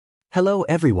Hello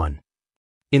everyone.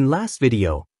 In last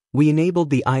video, we enabled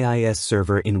the IIS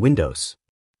server in Windows.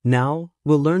 Now,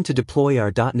 we'll learn to deploy our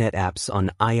 .NET apps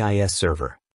on IIS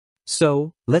server.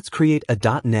 So, let's create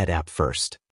a .NET app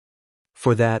first.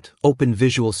 For that, open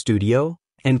Visual Studio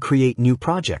and create new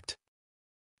project.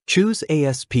 Choose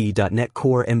ASP.NET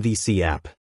Core MVC app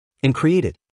and create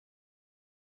it.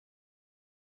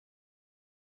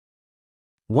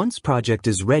 Once project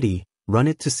is ready, run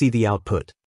it to see the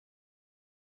output.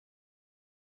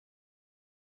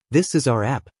 This is our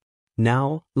app.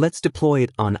 Now, let's deploy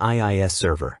it on IIS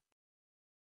server.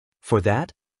 For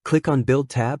that, click on Build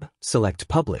tab, select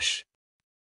Publish.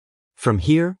 From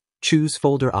here, choose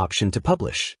Folder option to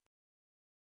publish.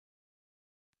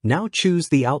 Now choose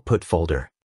the Output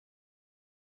folder.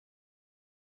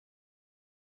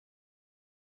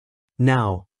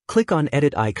 Now, click on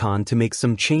Edit icon to make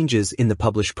some changes in the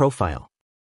Publish profile.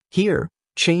 Here,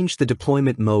 change the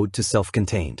deployment mode to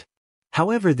self-contained.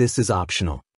 However, this is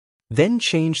optional. Then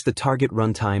change the target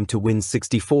runtime to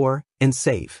Win64 and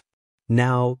save.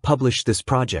 Now, publish this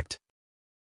project.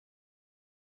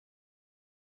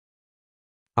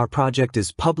 Our project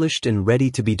is published and ready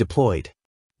to be deployed.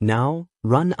 Now,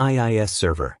 run IIS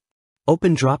server.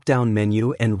 Open drop-down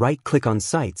menu and right-click on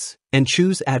Sites and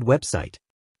choose Add Website.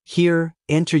 Here,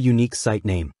 enter unique site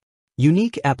name.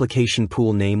 Unique application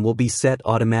pool name will be set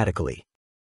automatically.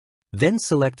 Then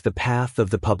select the path of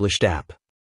the published app.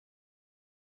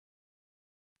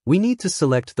 We need to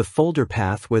select the folder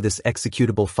path where this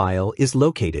executable file is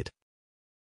located.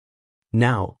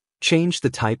 Now, change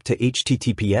the type to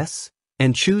HTTPS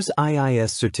and choose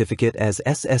IIS certificate as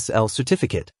SSL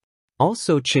certificate.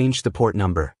 Also change the port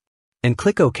number and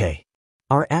click OK.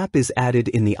 Our app is added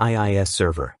in the IIS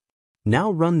server.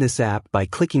 Now run this app by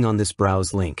clicking on this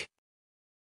browse link.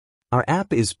 Our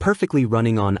app is perfectly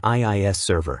running on IIS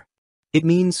server. It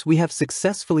means we have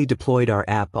successfully deployed our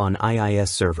app on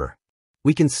IIS server.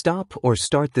 We can stop or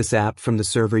start this app from the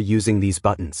server using these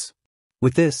buttons.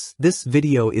 With this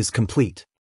video is complete.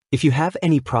 If you have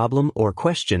any problem or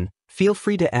question, feel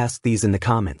free to ask these in the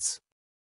comments.